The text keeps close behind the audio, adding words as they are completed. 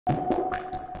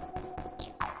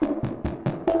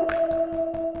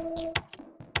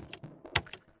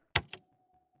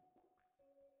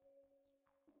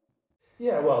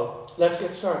Yeah, well, let's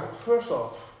get started. First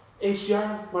off,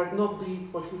 HDR might not be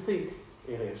what you think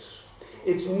it is.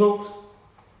 It's not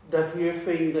that weird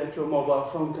thing that your mobile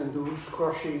phone can do,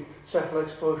 crushing several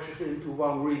exposures into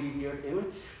one really weird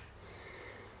image.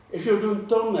 If you're doing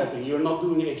tone mapping, you're not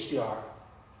doing HDR.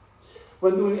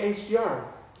 When doing HDR,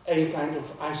 any kind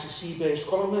of ICC-based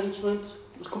color management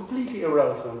is completely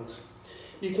irrelevant.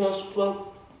 Because,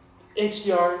 well,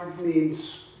 HDR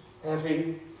means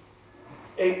having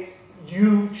a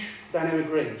huge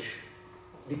dynamic range,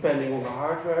 depending on the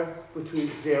hardware,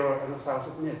 between 0 and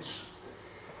 1000 nits.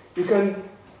 You can,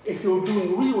 if you're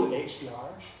doing real HDR,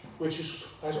 which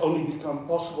has only become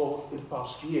possible in the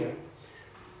past year,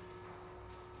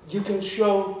 you can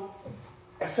show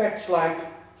effects like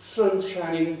sun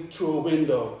shining through a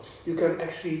window. You can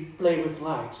actually play with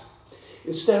light.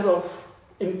 Instead of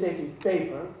imitating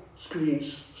paper,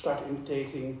 screens start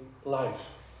imitating life.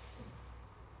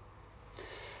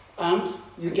 And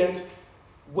you get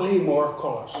way more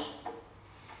colors.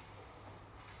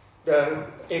 An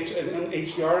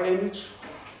HDR image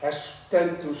has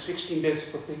 10 to 16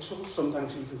 bits per pixel,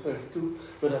 sometimes even 32,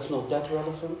 but that's not that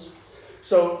relevant.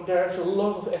 So there's a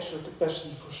lot of extra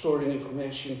capacity for storing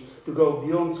information to go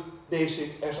beyond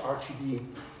basic sRGB.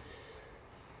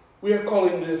 We are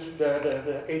calling this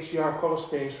the HDR color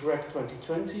space Rec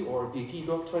 2020 or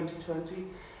DT.2020,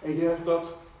 and you have got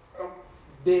a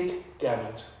big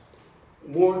gamut.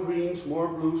 More greens, more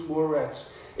blues, more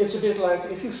reds. It's a bit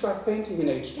like, if you start painting in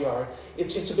HDR,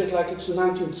 it's a bit like it's the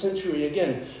 19th century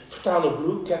again. Phthalo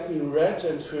blue, cadmium red,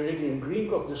 and viridian green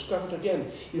got discovered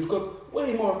again. You've got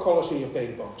way more colors in your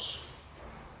paint box.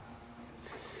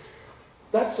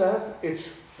 That said,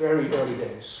 it's very early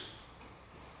days.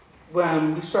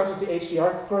 When we started the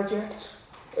HDR project,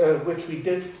 which we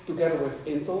did together with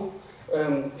Intel,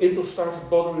 Intel started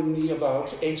bothering me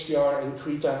about HDR and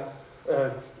Krita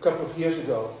a couple of years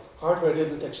ago. Hardware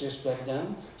didn't exist back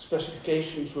then,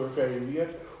 specifications were very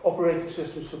weird, operating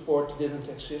system support didn't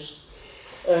exist.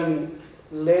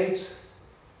 Late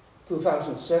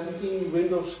 2017,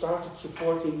 Windows started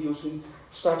supporting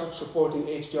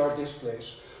HDR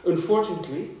displays.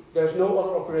 Unfortunately, there's no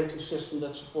other operating system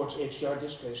that supports HDR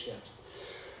displays yet.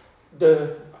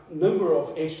 The number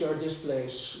of HDR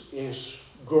displays is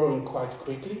growing quite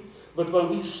quickly, but when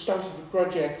we started the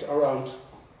project around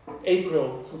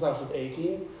April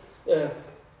 2018, the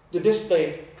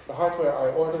hardware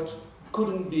I ordered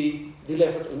couldn't be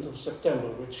delivered until September,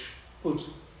 which put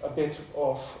a bit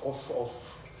of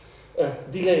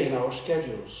delay in our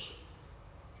schedules.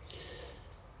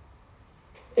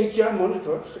 HDR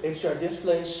monitors, HDR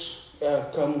displays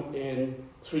come in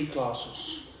 3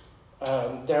 classes.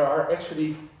 There are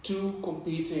actually 2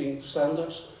 competing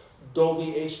standards,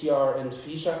 Dolby HDR and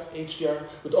VISA HDR,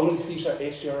 but only VISA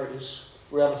HDR is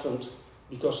relevant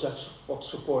because that's what's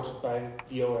supported by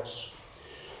the OS.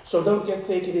 So don't get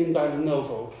taken in by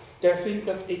Lenovo. They think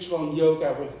that X1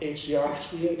 Yoga with HDR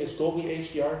screen is Dolby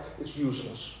HDR, it's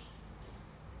useless.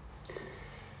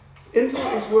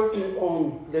 Intel is working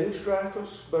on Linux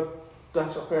drivers, but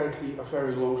that's apparently a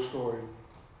very long story.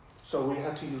 So we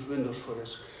had to use Windows for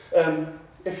this.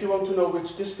 If you want to know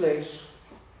which displays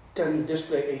can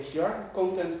display HDR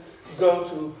content, go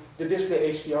to the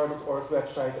displayhdr.org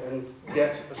website and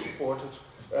get a supported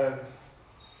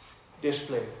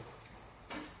display.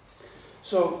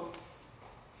 So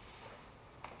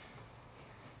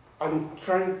I will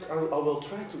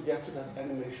try to get to that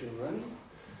animation running.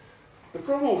 The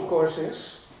problem, of course,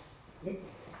 is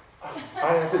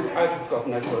I haven't got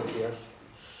network here.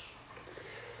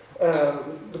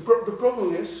 The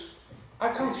problem is I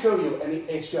can't show you any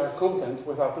HDR content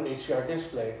without an HDR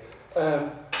display.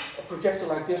 A projector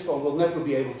like this one will never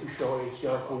be able to show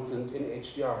HDR content in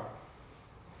HDR.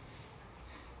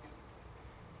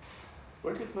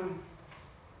 Where did my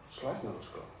slide notes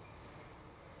go?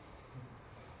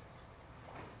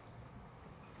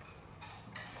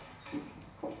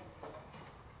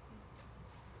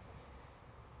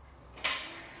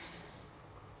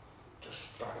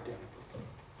 Just start again.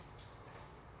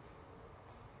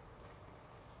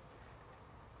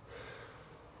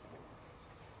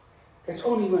 It's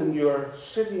only when you're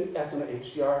sitting at an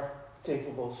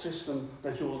HDR-capable system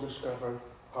that you will discover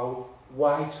how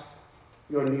wide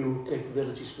your new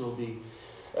capabilities will be.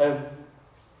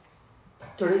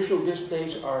 Traditional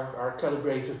displays are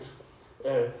calibrated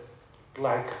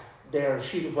like they're a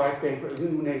sheet of white paper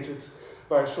illuminated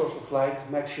by a source of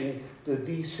light matching the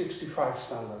D65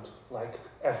 standard, like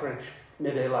average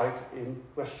midday light in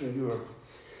Western Europe.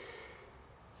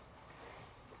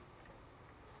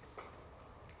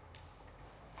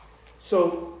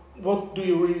 So what do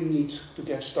you really need to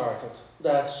get started?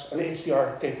 That's an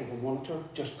HDR capable monitor,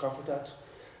 just covered that.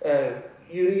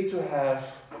 You need to have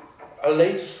a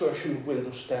latest version of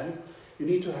Windows 10. You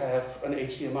need to have an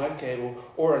HDMI cable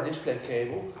or a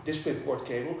DisplayPort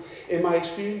cable. In my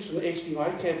experience, an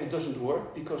HDMI cable doesn't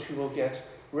work because you will get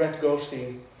red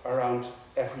ghosting around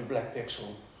every black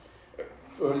pixel.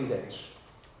 Early days.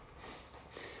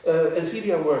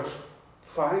 NVIDIA works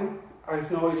fine. I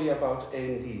have no idea about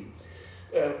AMD.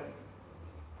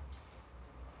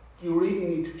 You really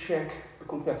need to check the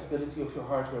compatibility of your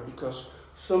hardware because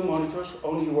some monitors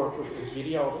only work with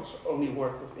NVIDIA, others only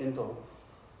work with Intel.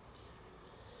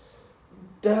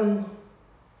 Then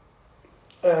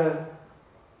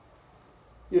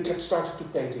you get started to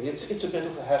painting. It's a bit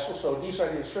of a hassle, so these are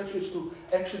the instructions to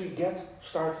actually get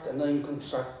started and then you can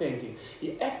start painting.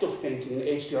 The act of painting in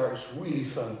HDR is really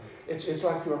fun. It's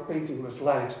like you're painting with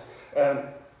light.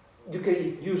 You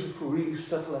can use it for really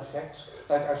subtle effects,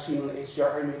 like I've seen an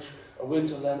HDR image, a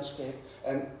winter landscape,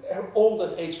 and all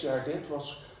that HDR did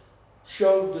was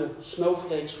show the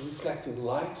snowflakes reflecting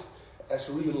light as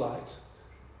real light.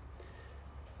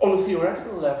 On a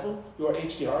theoretical level, your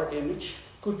HDR image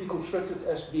could be constructed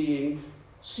as being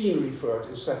scene referred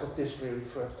instead of display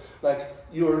referred. Like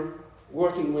you're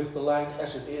working with the light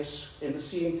as it is in the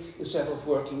scene instead of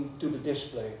working to the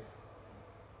display.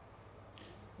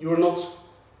 You're not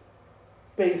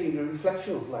painting the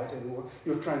reflection of light anymore,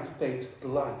 you're trying to paint the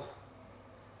light.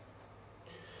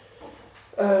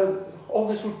 All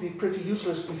this would be pretty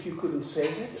useless if you couldn't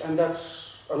save it, and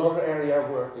that's another area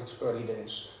where it's early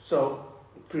days. So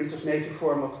Krita's native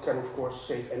format can of course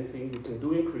save anything you can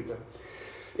do in Krita.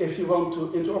 If you want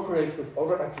to interoperate with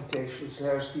other applications,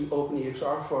 there's the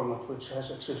OpenEXR format, which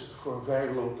has existed for a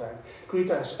very long time.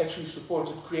 Krita has actually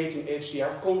supported creating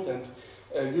HDR content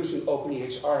using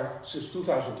OpenEXR since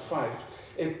 2005.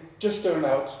 It just turned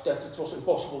out that it was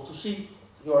impossible to see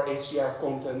your HDR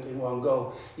content in one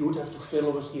go. You would have to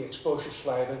fiddle with the exposure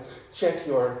slider, check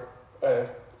your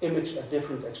image at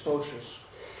different exposures.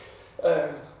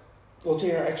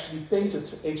 Voltaire actually painted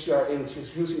HDR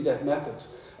images using that method.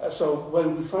 So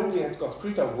when we finally had got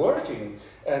Krita working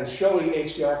and showing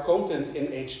HDR content in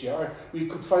HDR, we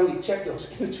could finally check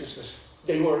those images as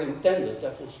they were intended.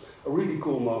 That was a really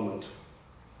cool moment.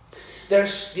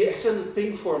 There's the extended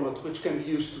ping format, which can be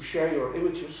used to share your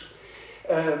images.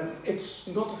 It's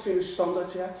not a finished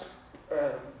standard yet,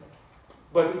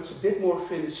 but it's a bit more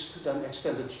finished than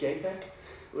extended JPEG,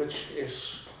 which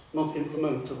is not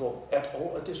implementable at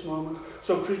all at this moment.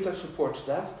 So Krita supports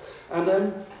that. And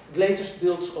then the latest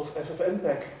builds of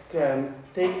FFmpeg can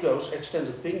take those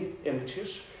extended ping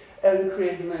images and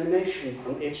create an animation,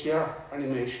 an HDR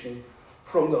animation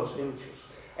from those images.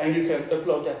 And you can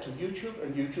upload that to YouTube,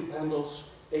 and YouTube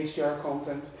handles HDR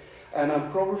content. And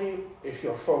probably, if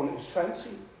your phone is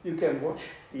fancy, you can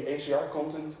watch the HDR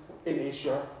content in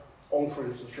HDR on, for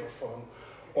instance, your phone,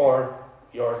 or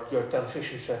your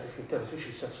television set, if your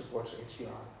television set supports HDR.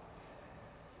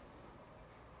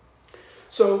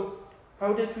 So,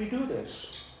 how did we do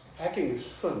this? Hacking is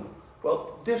fun.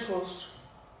 Well, this was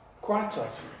quite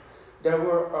tough. There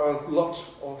were a lot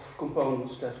of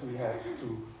components that we had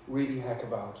to really hack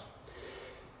about.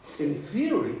 In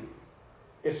theory,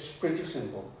 it's pretty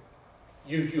simple.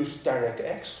 You use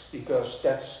DirectX because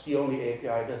that's the only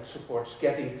API that supports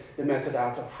getting the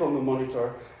metadata from the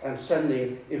monitor and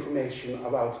sending information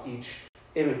about each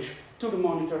image to the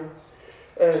monitor.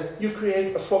 You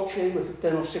create a swap chain with a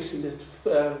 10 or 16-bit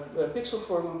pixel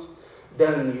format.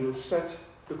 Then you set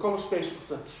the color space of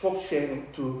that swap chain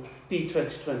to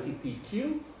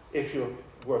P2020PQ if you're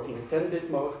working in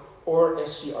 10-bit mode, or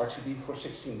SCRGB for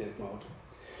 16-bit mode.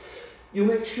 You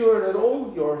make sure that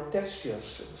all your textures,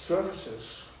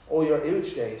 surfaces, all your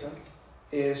image data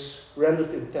is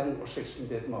rendered in 10 or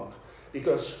 16-bit mode,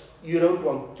 because you don't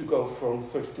want to go from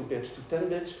 32 bits to 10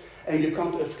 bits, and you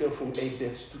can't upscale from 8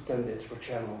 bits to 10 bits per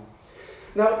channel.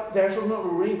 Now, there's another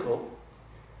wrinkle.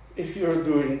 If you're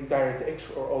doing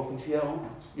DirectX or OpenGL,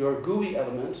 your GUI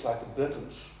elements, like the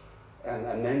buttons and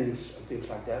menus and things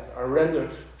like that, are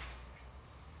rendered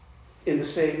on the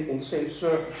same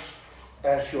surface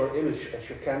as your image, as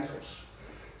your canvas.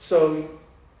 So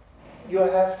you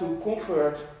have to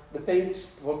convert the paint,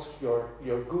 what your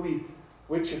GUI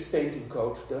widget painting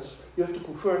code does, you have to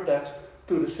convert that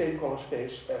to the same color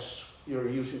space as you're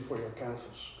using for your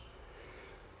canvas.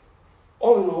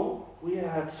 All in all, we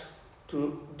had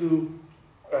to do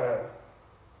a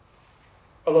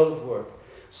lot of work.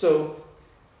 So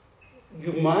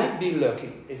you might be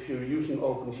lucky if you're using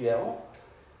OpenGL,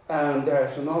 and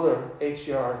there's another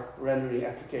HDR rendering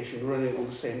application running on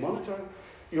the same monitor.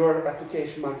 Your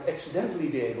application might accidentally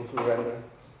be able to render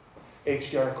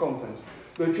HDR content.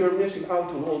 But you're missing out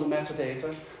on all the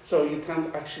metadata, so you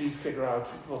can't actually figure out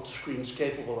what the screen is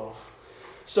capable of.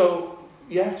 So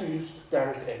you have to use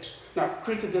DirectX. Now,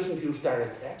 Krita doesn't use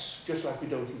DirectX, just like we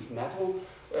don't use Metal.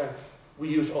 We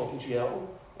use OpenGL,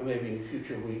 and maybe in the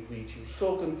future we use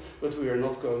Vulkan, but we are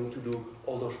not going to do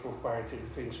all those proprietary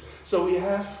things. So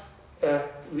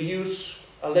we use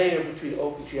a layer between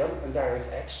OpenGL and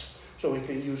DirectX, so we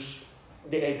can use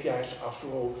the APIs after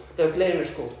all. That layer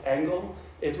is called Angle.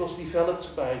 It was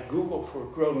developed by Google for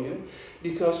Chromium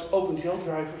because OpenGL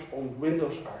drivers on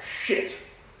Windows are shit.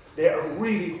 They are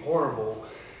really horrible.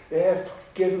 They have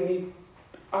given me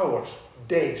hours,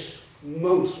 days,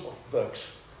 months of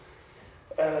bugs.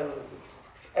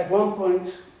 At one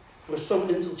point, with some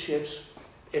Intel chips,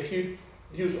 if you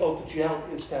use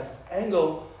OpenGL instead of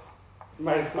Angle,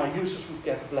 my users would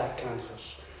get a black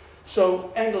canvas.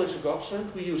 So Angle is a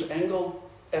godsend. We use Angle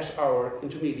as our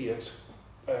intermediate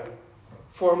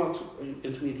format,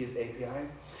 intermediate API,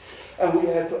 and we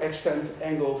had to extend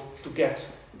Angle to get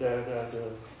to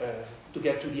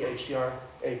the HDR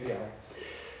API.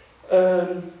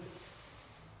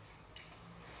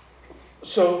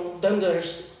 So then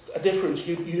there's a difference.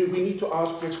 We need to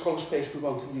ask which color space we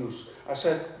want to use. I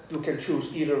said you can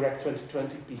choose either Rec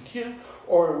 2020 PQ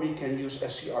or we can use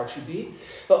sRGB.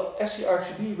 Well,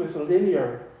 sRGB with a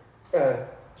linear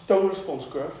tone response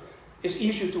curve is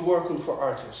easier to work on for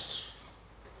artists.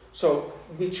 So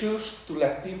we choose to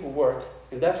let people work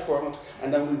in that format,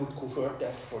 and then we would convert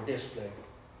that for display.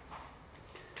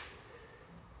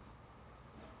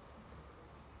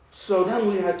 So then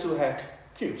we had to hack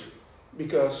Qt,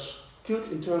 because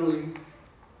Qt internally,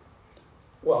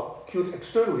 well, Qt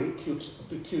externally,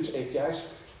 Qt's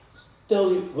APIs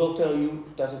will tell you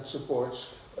that it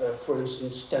supports, for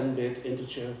instance, 10-bit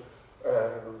integer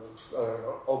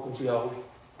OpenGL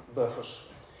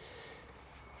buffers.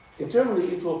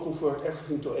 Internally, it will convert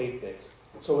everything to 8-bit.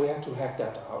 So we had to hack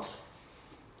that out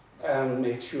and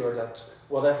make sure that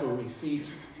whatever we feed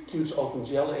Qt's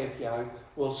OpenGL API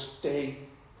will stay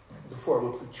the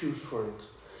format we choose for it.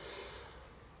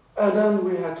 And then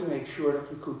we had to make sure that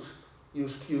we could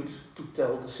use Qt to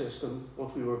tell the system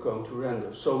what we were going to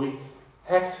render. So we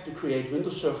hacked the create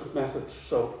window surface method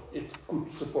so it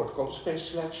could support color space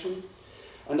selection,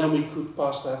 and then we could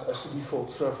pass that as the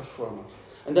default surface format.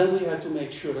 And then we had to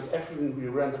make sure that everything we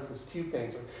rendered with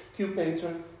QPainter.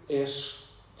 QPainter is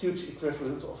Qt's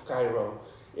equivalent of Cairo.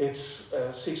 It's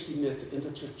a 60-bit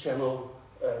integer channel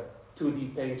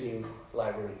 2D painting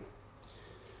library.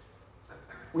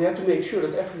 We had to make sure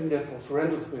that everything that was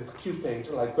rendered with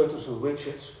QPainter, like buttons and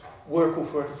widgets, were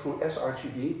converted from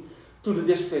sRGB to the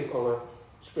display color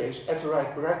space at the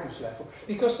right brightness level.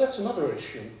 Because that's another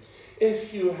issue.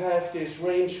 If you have this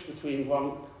range between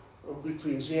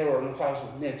 0 and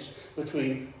 1000 nits,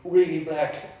 between really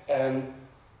black and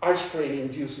eye-strain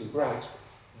inducing bright,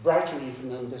 brighter even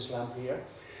than this lamp here,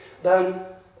 then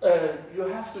you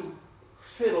have to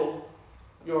fiddle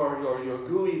your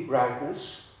GUI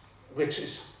brightness, which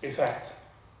is in fact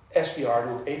SDR,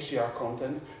 not HDR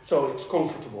content, so it's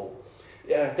comfortable.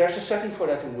 There's a setting for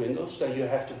that in Windows, then you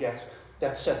have to get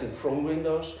that setting from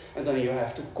Windows, and then you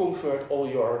have to convert all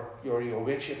your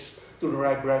widgets to the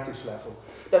right brightness level.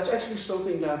 That's actually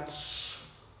something that's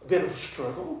a bit of a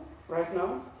struggle right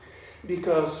now,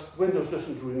 because Windows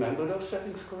doesn't remember those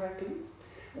settings correctly.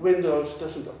 Windows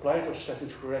doesn't apply those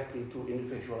settings correctly to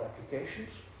individual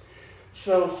applications.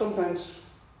 So sometimes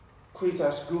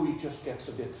Krita's GUI just gets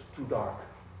a bit too dark.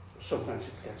 Sometimes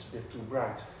it gets a bit too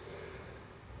bright.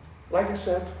 Like I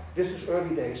said, this is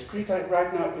early days. Krita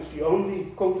right now is the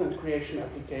only content creation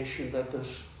application that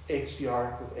does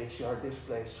HDR with HDR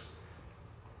displays.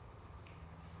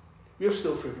 We're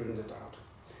still figuring it out.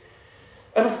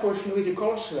 And of course you need a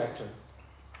color selector.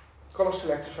 Color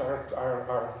selectors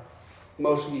are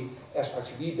mostly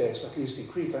sRGB based, at least in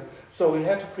Krita. So we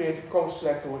had to create a color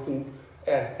selector with an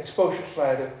exposure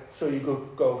slider so you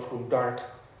could go from dark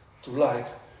to light.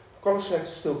 Color selector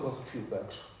still got a few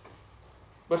bugs,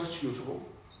 but it's usable.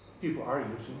 People are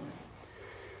using it.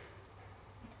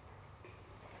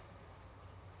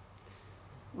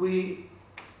 We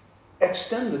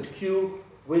extended Q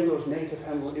Windows native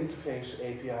handle interface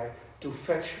API to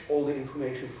fetch all the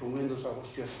information from Windows I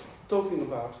was just talking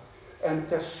about, and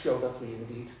tests show that we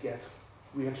indeed get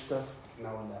weird stuff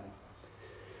now and then.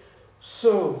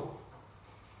 So,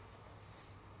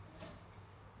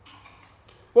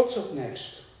 what's up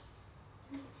next?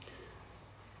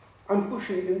 I'm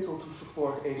pushing Intel to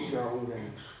support HDR on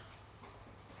Linux.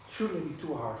 It shouldn't be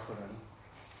too hard for them.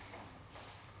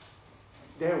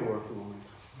 They're working on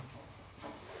it.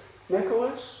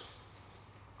 macOS,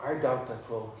 I I doubt that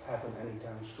will happen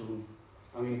anytime soon.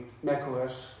 I mean,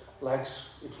 macOS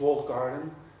likes its walled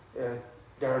garden.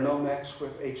 There are no Macs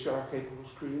with HDR capable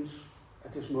screens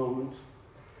at this moment.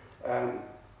 I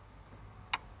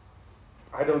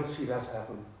don't see that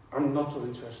happen. I'm not too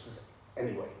interested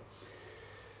anyway.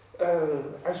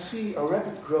 I see a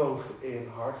rapid growth in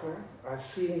hardware. I've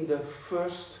seen the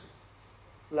first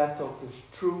laptop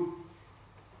with true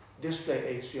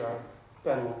display HDR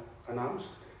panel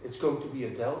announced. It's going to be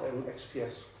a Dell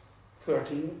XPS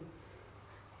 13,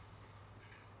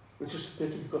 which is a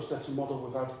pity because that's a model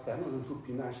without a panel, and it would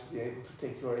be nice to be able to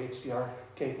take your HDR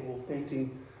capable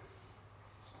painting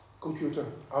computer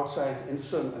outside in the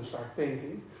sun and start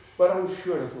painting, but I'm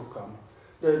sure it will come.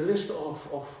 The list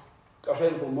of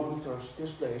available monitors,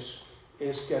 displays,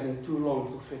 is getting too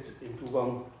long to fit into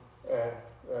one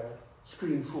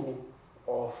screen full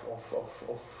of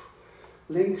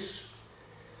links.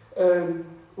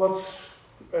 What's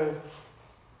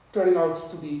turning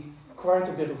out to be quite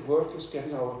a bit of work is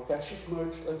getting our patches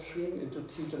merged upstream into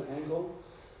Qt and Angle.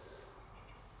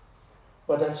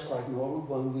 But that's quite normal.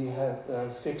 When we had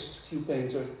fixed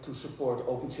QPainter to support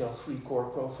OpenGL 3 core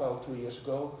profile 3 years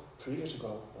ago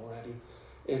already,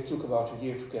 it took about a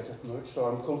year to get it merged, so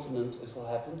I'm confident it will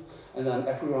happen. And then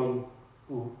everyone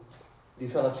who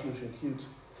develops using Qt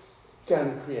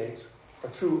can create a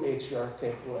true HDR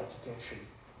capable application.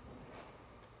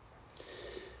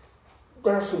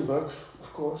 There are some bugs,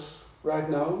 of course. Right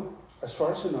now, as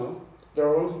far as I know, there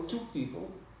are only 2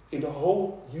 people in the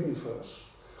whole universe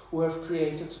who have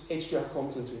created HDR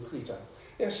content in Krita.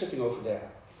 They're sitting over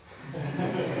there.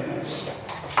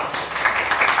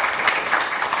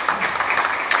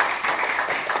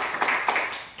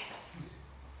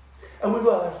 And we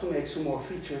will have to make some more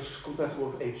features compatible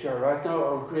with HDR. Right now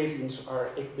our gradients are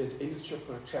 8-bit integer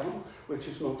per channel, which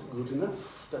is not good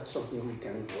enough. That's something we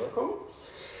can work on.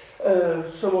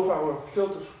 Some of our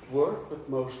filters work, but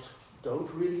most don't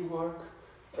really work.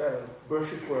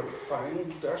 Brushes work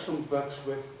fine. There are some bugs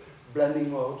with blending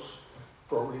modes,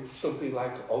 probably something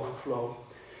like overflow.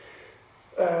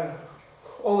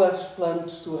 All that is planned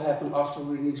to happen after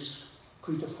release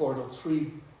Krita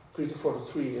 4.3. Krita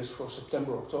 4.3 is for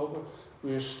September, October.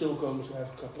 We are still going to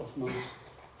have a couple of months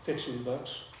fixing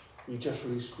bugs. We just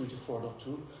released Krita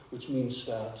 4.2, which means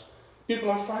that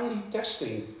people are finally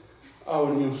testing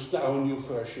our new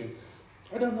version.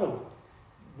 I don't know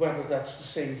whether that's the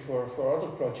same for other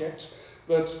projects,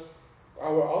 but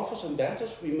our alphas and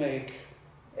betas, we make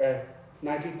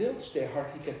nightly builds, they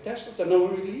hardly get tested, and no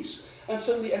release, and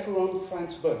suddenly everyone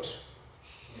finds bugs.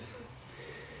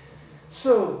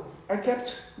 So, I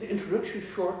kept the introduction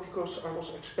short because I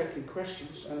was expecting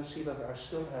questions, and I see that I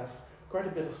still have quite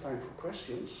a bit of time for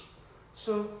questions.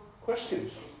 So,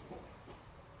 questions?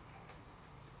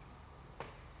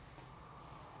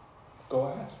 Go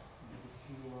ahead. Is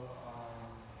your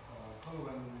color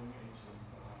rendering engine,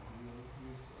 do you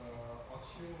use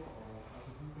audio or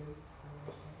assistant-based?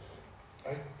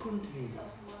 I couldn't hear you.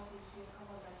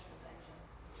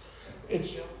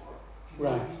 It's It's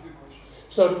right.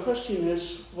 So the question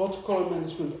is, what color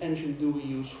management engine do we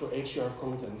use for HDR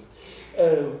content?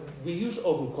 We use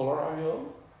OpenColor.io,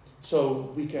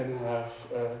 so we can have.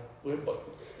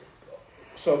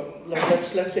 So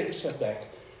let's take a step back.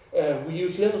 We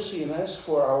use Libre CMS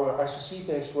for our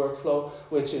ICC-based workflow,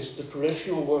 which is the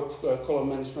traditional color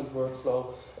management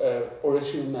workflow,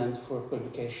 originally meant for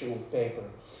publication on paper.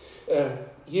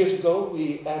 Years ago,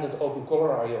 we added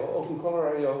OpenColor.io.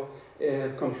 OpenColor.io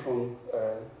comes from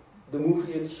the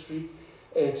movie industry.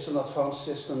 It's an advanced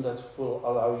system that will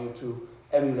allow you to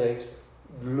emulate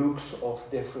looks of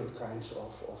different kinds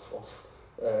of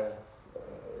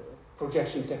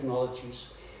projection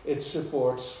technologies. It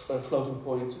supports floating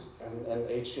point and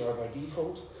HDR by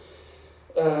default.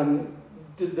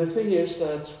 The thing is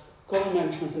that color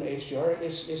management in HDR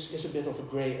is a bit of a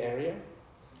gray area.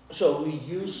 So we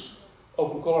use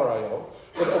OpenColor.io,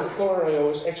 but OpenColor.io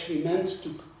is actually meant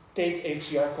to take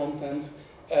HDR content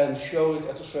and show it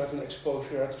at a certain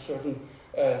exposure, at a certain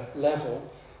level.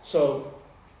 So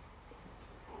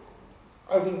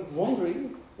I've been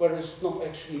wondering whether it's not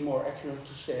actually more accurate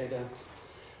to say that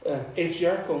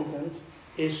HDR content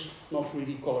is not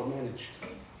really color managed.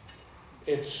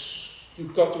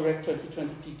 You've got the Rec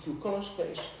 2020 PQ color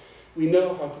space. We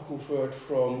know how to convert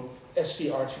from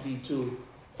sRGB to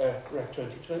Rec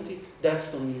 2020.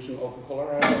 That's done using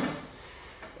OpenColor.io.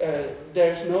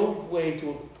 There's no way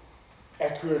to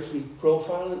accurately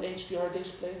profile an HDR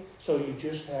display, so you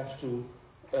just have to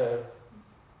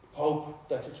hope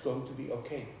that it's going to be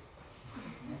okay.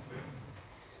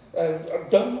 I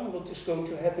don't know what is going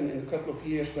to happen in a couple of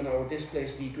years when our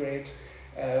displays degrade.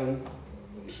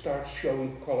 start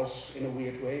showing colors in a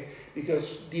weird way,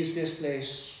 because these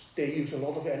displays, they use a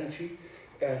lot of energy.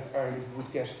 I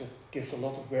would guess that gives a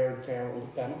lot of wear and tear on the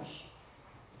panels.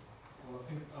 Well, I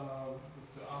think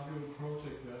with the Argo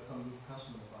project, there's some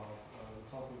discussion about the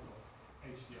topic of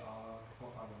HDR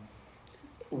profiling.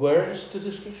 Where is the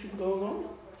discussion going on?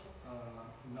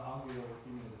 In the Argo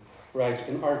email. Right,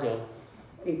 in Argo.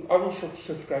 I will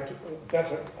subscribe to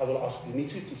better. I will ask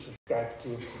Dimitri to subscribe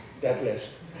to that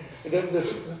list.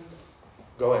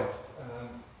 Go ahead.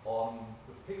 On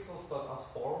the pixels.us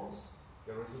forums,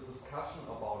 there is a discussion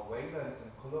about wavelength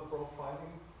and color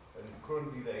profiling, and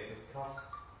currently they discuss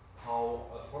how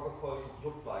a protocol should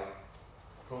look like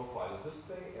to profile a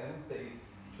display, and they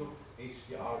took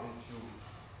HDR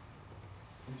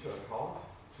into account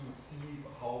to see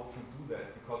how to do that,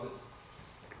 because it's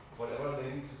whatever they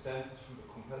need to send to the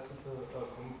compositor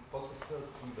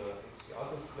to the HDR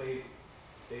display,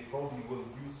 they probably will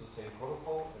use the same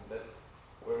protocol, and that's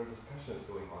where the discussion is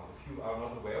going on. If you are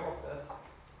not aware of that,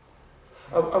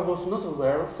 I was not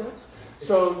aware of that.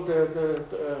 So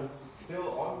it's still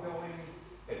ongoing.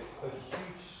 It's a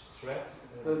huge threat.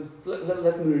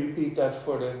 Let me repeat that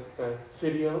for the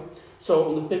video. So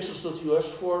on the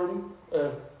pixels.us forum,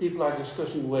 people are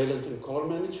discussing wavelength and color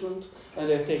management, and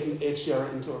they're taking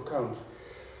HDR into account.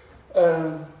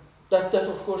 That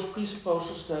of course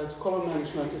presupposes that color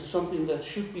management is something that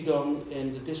should be done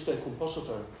in the display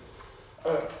compositor.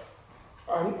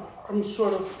 I'm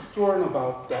sort of torn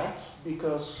about that,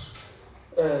 because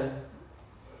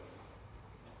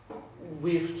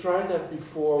we've tried that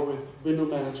before with window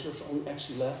managers on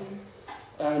X11,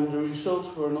 and the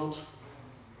results were not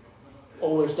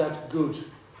always that good.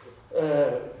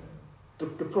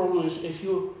 The problem is, if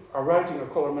you are writing a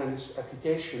color managed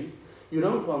application, you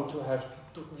don't want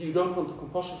the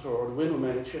compositor or the window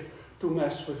manager to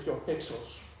mess with your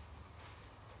pixels.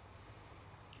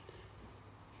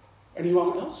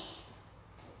 Anyone else?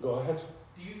 Go ahead.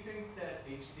 Do you think that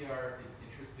HDR is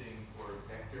interesting for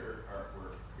vector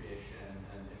artwork creation,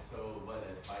 and if so, what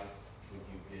advice would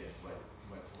you give? What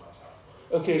to watch out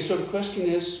for? Okay, so the question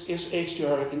is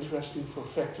HDR interesting for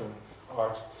vector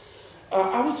art?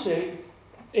 I would say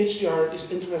HDR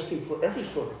is interesting for every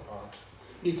sort of art,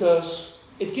 because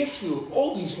it gives you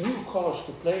all these new colors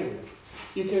to play with.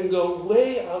 You can go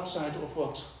way outside of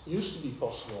what used to be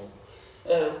possible.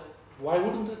 Why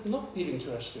wouldn't it not be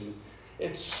interesting?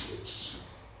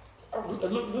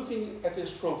 Looking at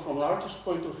this from an artist's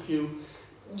point of view,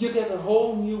 you get a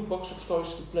whole new box of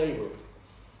toys to play with.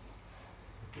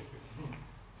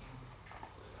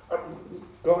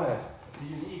 Go ahead. Do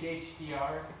you need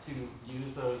HDR to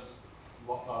use those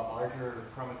larger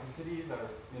chromaticities that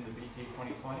are in the BT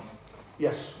 2020?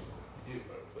 Yes.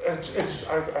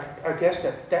 I guess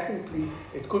that technically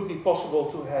it could be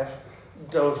possible to have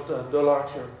those the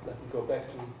larger. Let me go back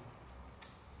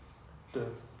to the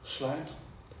slide.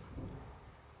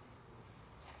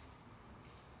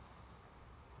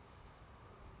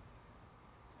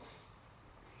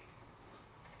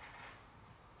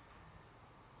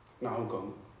 Now I'm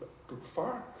going too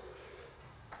far.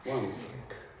 One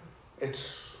click.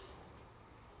 It's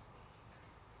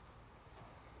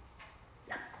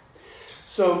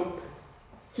so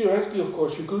theoretically, of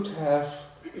course, you could have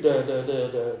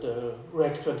the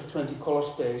Rec 2020 color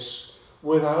space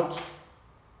without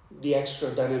the extra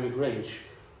dynamic range.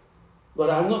 But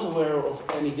I'm not aware of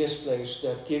any displays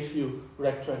that give you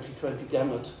Rec 2020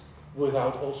 gamut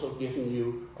without also giving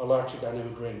you a larger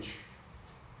dynamic range.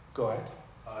 Go ahead.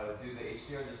 Do the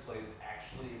HDR displays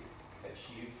actually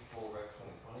achieve full Rec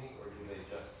 2020, or do they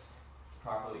just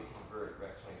properly convert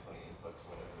Rec 2020 input to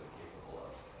whatever they're capable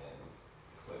of and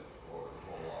clip or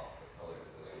roll off the colors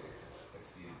as they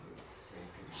exceed the screen?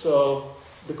 So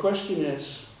the question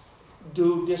is,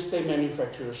 do display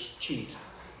manufacturers cheat?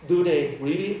 Do they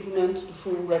really implement the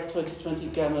full Rec 2020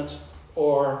 gamut,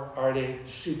 or are they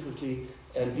secretly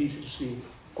and deviously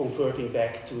converting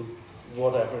back to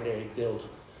whatever they built?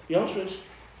 The answer is,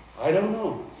 I don't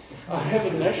know. I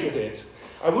haven't measured it.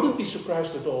 I wouldn't be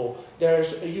surprised at all.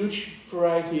 There's a huge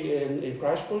variety in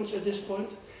price points at this point.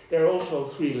 There are also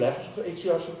 3 levels of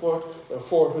HDR support. There are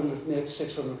 400 nits,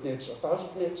 600 nits,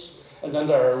 1000 nits. And then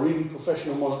there are really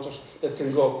professional monitors that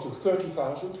can go up to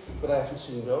 30,000, but I haven't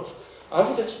seen those. I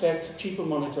would expect cheaper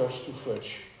monitors to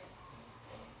fudge.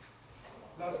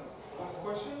 Last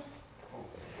question?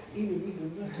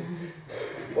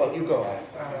 Well, you go ahead.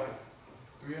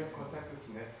 Do you have contact with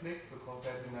Netflix? Because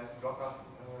they had a nice blog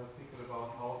article about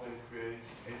how they create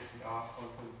HDR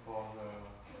content for the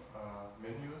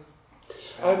menus.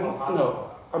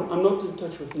 No, I'm not in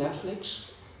touch with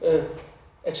Netflix,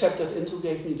 except that Intel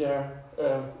gave me their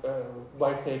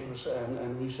white papers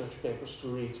and research papers to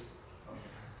read.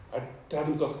 I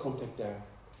haven't got contact there.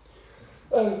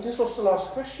 This was the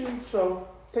last question, so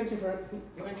thank you very much.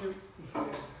 Thank you.